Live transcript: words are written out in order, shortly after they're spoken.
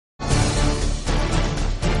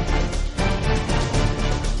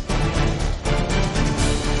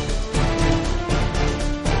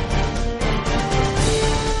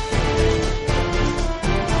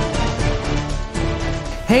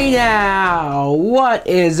Hey now, what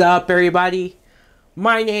is up everybody?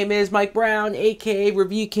 My name is Mike Brown, aka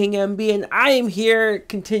ReviewKingMB, and I am here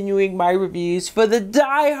continuing my reviews for the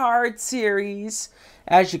Die Hard series.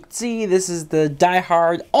 As you can see, this is the Die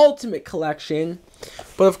Hard Ultimate Collection,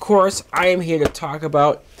 but of course, I am here to talk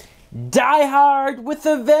about Die Hard with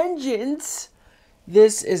a Vengeance.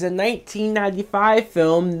 This is a 1995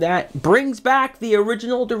 film that brings back the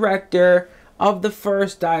original director of the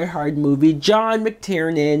first Die Hard movie, John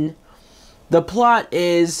McTiernan. The plot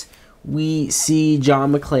is we see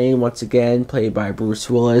John McClane, once again played by Bruce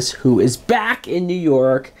Willis, who is back in New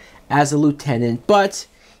York as a lieutenant, but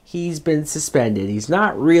he's been suspended. He's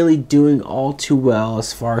not really doing all too well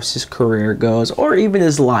as far as his career goes, or even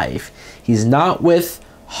his life. He's not with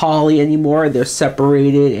Holly anymore. They're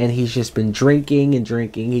separated, and he's just been drinking and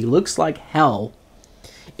drinking. He looks like hell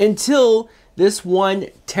until this one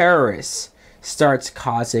terrorist starts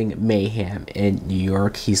causing mayhem in New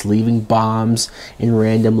York. He's leaving bombs in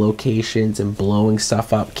random locations and blowing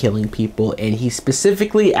stuff up, killing people, and he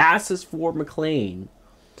specifically asks for McClane.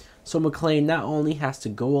 So McClane not only has to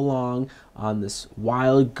go along on this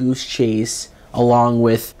wild goose chase along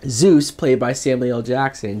with Zeus, played by Samuel L.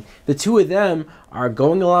 Jackson. The two of them are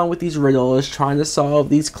going along with these riddles, trying to solve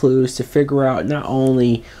these clues to figure out not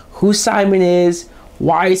only who Simon is,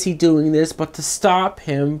 why is he doing this, but to stop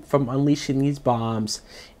him from unleashing these bombs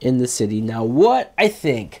in the city. Now, what I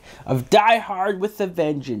think of Die Hard with a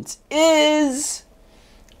Vengeance is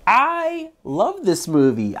I love this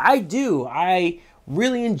movie. I do. I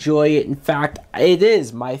really enjoy it. In fact, it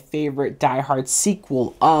is my favorite Die Hard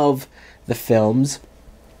sequel of the films.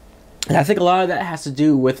 And I think a lot of that has to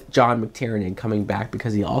do with John McTiernan coming back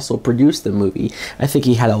because he also produced the movie. I think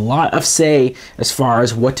he had a lot of say as far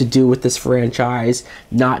as what to do with this franchise,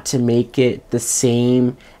 not to make it the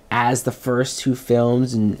same as the first two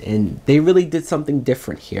films, and they really did something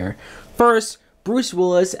different here. First, Bruce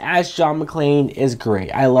Willis as John McClane is great.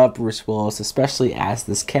 I love Bruce Willis, especially as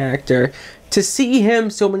this character. To see him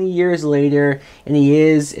so many years later, and he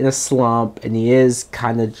is in a slump, and he is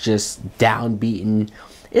kind of just downbeaten.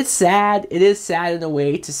 It's sad. It is sad in a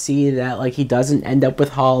way to see that like he doesn't end up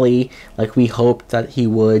with Holly like we hoped that he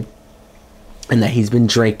would, and that he's been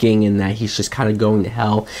drinking and that he's just kind of going to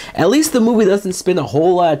hell. At least the movie doesn't spend a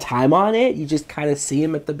whole lot of time on it. You just kind of see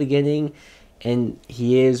him at the beginning and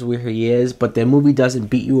he is where he is, but the movie doesn't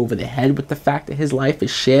beat you over the head with the fact that his life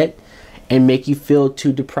is shit and make you feel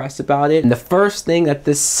too depressed about it. And the first thing that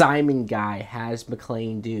this Simon guy has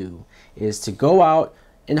McClane do is to go out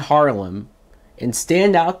in Harlem and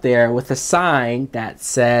stand out there with a sign that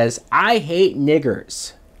says, "I hate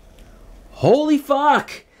niggers." Holy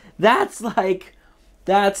fuck! That's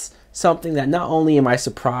something that not only am I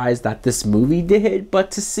surprised that this movie did, but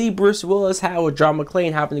to see Bruce Willis have with John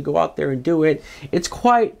McClane having to go out there and do it, it's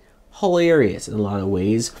quite hilarious in a lot of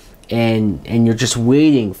ways. And you're just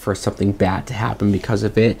waiting for something bad to happen because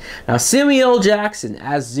of it. Now, Samuel L. Jackson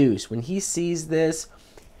as Zeus, when he sees this,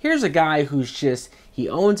 here's a guy who's just, he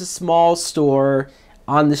owns a small store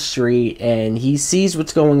on the street and he sees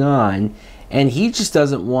what's going on and he just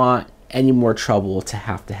doesn't want any more trouble to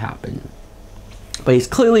happen. But he's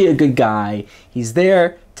clearly a good guy. He's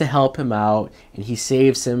there to help him out and he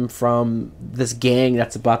saves him from this gang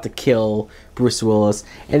that's about to kill Bruce Willis.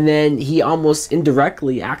 And then he almost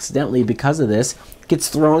indirectly, accidentally because of this, gets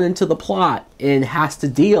thrown into the plot and has to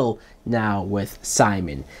deal now with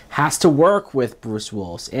Simon. Has to work with Bruce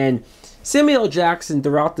Willis. And Samuel L. Jackson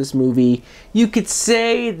throughout this movie, you could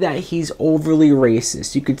say that he's overly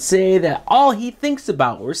racist. You could say that all he thinks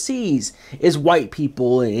about or sees is white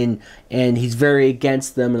people and he's very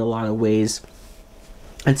against them in a lot of ways.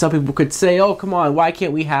 And some people could say, oh, come on, why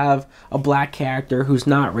can't we have a black character who's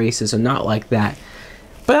not racist or not like that?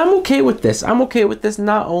 But I'm okay with this. I'm okay with this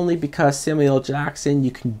not only because Samuel L. Jackson,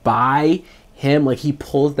 you can buy him, like he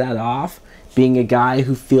pulls that off, being a guy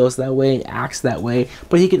who feels that way and acts that way,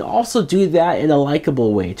 but he can also do that in a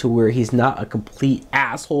likable way to where he's not a complete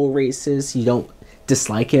asshole racist. You don't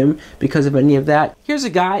dislike him because of any of that. Here's a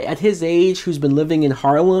guy at his age who's been living in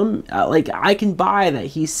Harlem. Like, I can buy that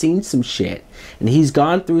he's seen some shit and he's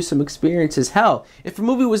gone through some experiences. Hell, if a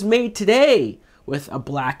movie was made today with a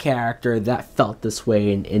black character that felt this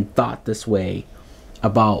way and thought this way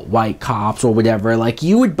about white cops or whatever, like,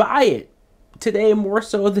 you would buy it today more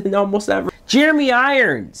so than almost ever. Jeremy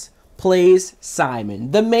Irons plays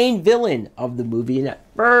Simon, the main villain of the movie, and at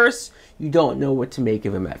first you don't know what to make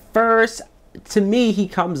of him. At first, to me, he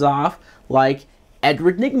comes off like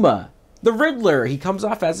Edward Nygma, the Riddler. He comes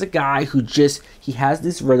off as a guy who just, he has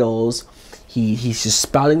these riddles, He's just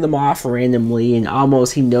spouting them off randomly, and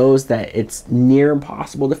almost he knows that it's near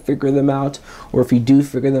impossible to figure them out, or if you do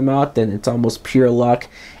figure them out, then it's almost pure luck.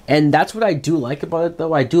 And that's what I do like about it,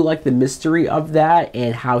 though. I do like the mystery of that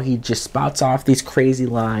and how he just spouts off these crazy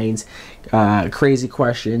lines, crazy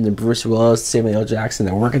questions, and Bruce Willis, Samuel L. Jackson,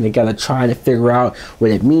 they're working together trying to figure out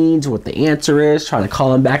what it means, what the answer is, trying to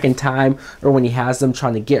call him back in time, or when he has them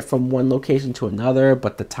trying to get from one location to another,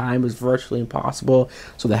 but the time is virtually impossible,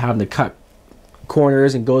 so they're having to cut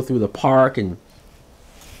corners and go through the park. And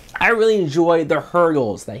I really enjoy the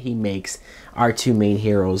hurdles that he makes our two main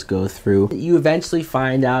heroes go through. You eventually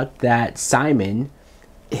find out that Simon,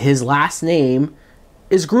 his last name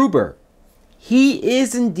is Gruber. He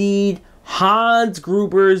is indeed Hans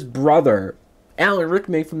Gruber's brother, Alan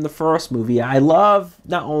Rickman from the first movie. I love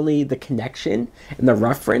not only the connection and the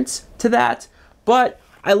reference to that, but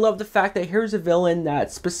I love the fact that here's a villain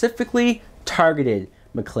that specifically targeted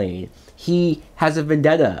McClane. He has a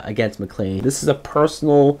vendetta against McClane. This is a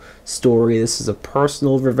personal story. This is a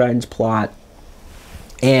personal revenge plot.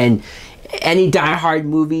 And any Die Hard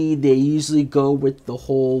movie, they usually go with the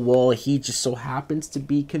whole, well, he just so happens to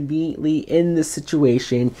be conveniently in this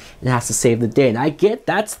situation and has to save the day. And I get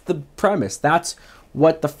that's the premise. That's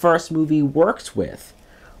what the first movie works with.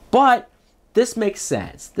 But this makes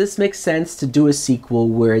sense. This makes sense to do a sequel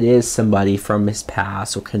where it is somebody from his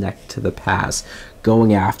past or connected to the past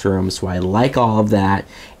going after him. So I like all of that.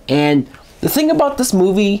 And the thing about this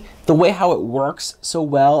movie, the way how it works so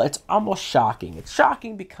well, it's almost shocking. It's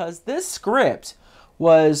shocking because this script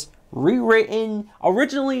was rewritten.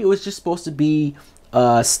 Originally, it was just supposed to be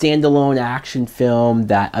a standalone action film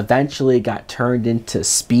that eventually got turned into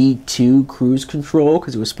Speed 2 Cruise Control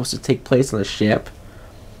because it was supposed to take place on a ship.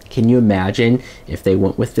 Can you imagine if they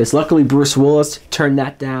went with this? Luckily, Bruce Willis turned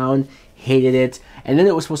that down, hated it. And then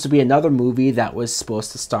it was supposed to be another movie that was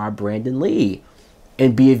supposed to star Brandon Lee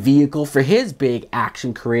and be a vehicle for his big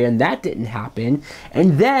action career, and that didn't happen.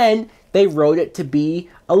 And then they wrote it to be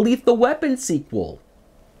a Lethal Weapon sequel.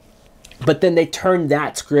 But then they turned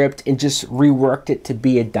that script and just reworked it to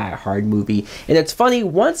be a Die Hard movie. And it's funny,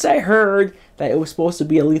 once I heard that it was supposed to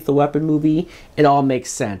be a Lethal Weapon movie, it all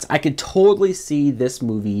makes sense. I could totally see this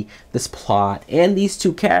movie, this plot, and these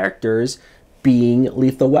two characters being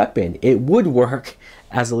Lethal Weapon. It would work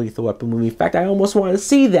as a Lethal Weapon movie. In fact, I almost want to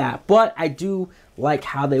see that, but I do like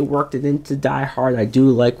how they worked it into Die Hard. I do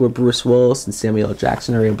like what Bruce Willis and Samuel L.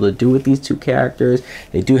 Jackson are able to do with these two characters.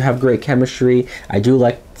 They do have great chemistry. I do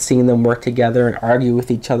like seeing them work together and argue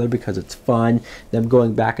with each other because it's fun, them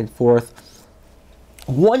going back and forth.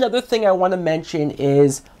 One other thing I want to mention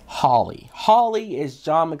is Holly. Holly is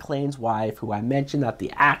John McClane's wife, who I mentioned that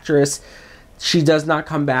the actress, she does not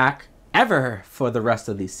come back ever for the rest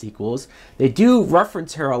of these sequels. They do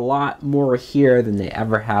reference her a lot more here than they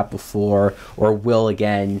ever have before or will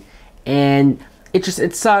again. And it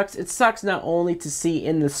sucks. It sucks not only to see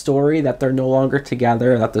in the story that they're no longer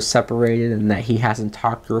together, that they're separated, and that he hasn't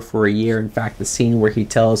talked to her for a year. In fact, the scene where he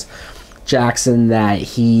tells Jackson that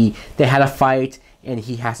they had a fight and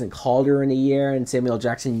he hasn't called her in a year, and Samuel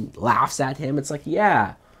Jackson laughs at him. It's like,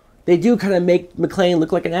 yeah, they do kind of make McClane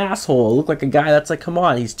look like an asshole, look like a guy that's like, come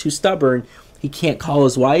on, he's too stubborn, he can't call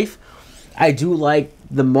his wife. I do like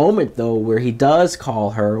the moment, though, where he does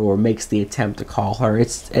call her or makes the attempt to call her.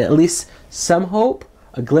 It's at least some hope,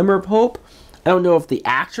 a glimmer of hope. I don't know if the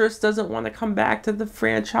actress doesn't want to come back to the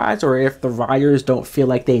franchise or if the writers don't feel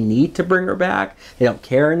like they need to bring her back. They don't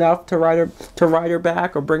care enough to write her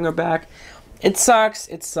back or bring her back. It sucks,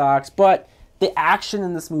 but the action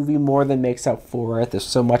in this movie more than makes up for it. There's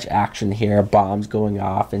so much action here, bombs going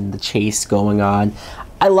off and the chase going on.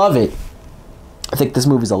 I love it. I think this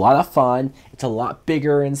movie's a lot of fun. It's a lot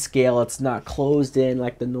bigger in scale. It's not closed in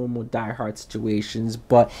like the normal Die Hard situations.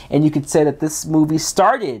 And you could say that this movie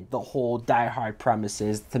started the whole Die Hard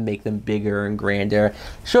premises to make them bigger and grander.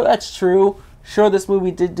 Sure, that's true. Sure, this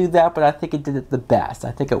movie did do that, but I think it did it the best.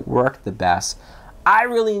 I think it worked the best. I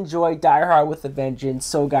really enjoyed Die Hard with a Vengeance.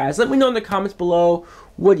 So guys, let me know in the comments below,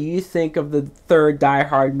 what do you think of the third Die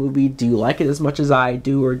Hard movie? Do you like it as much as I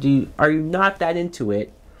do, or are you not that into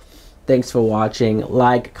it? Thanks for watching.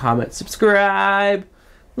 Like, comment, subscribe.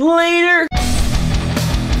 Later!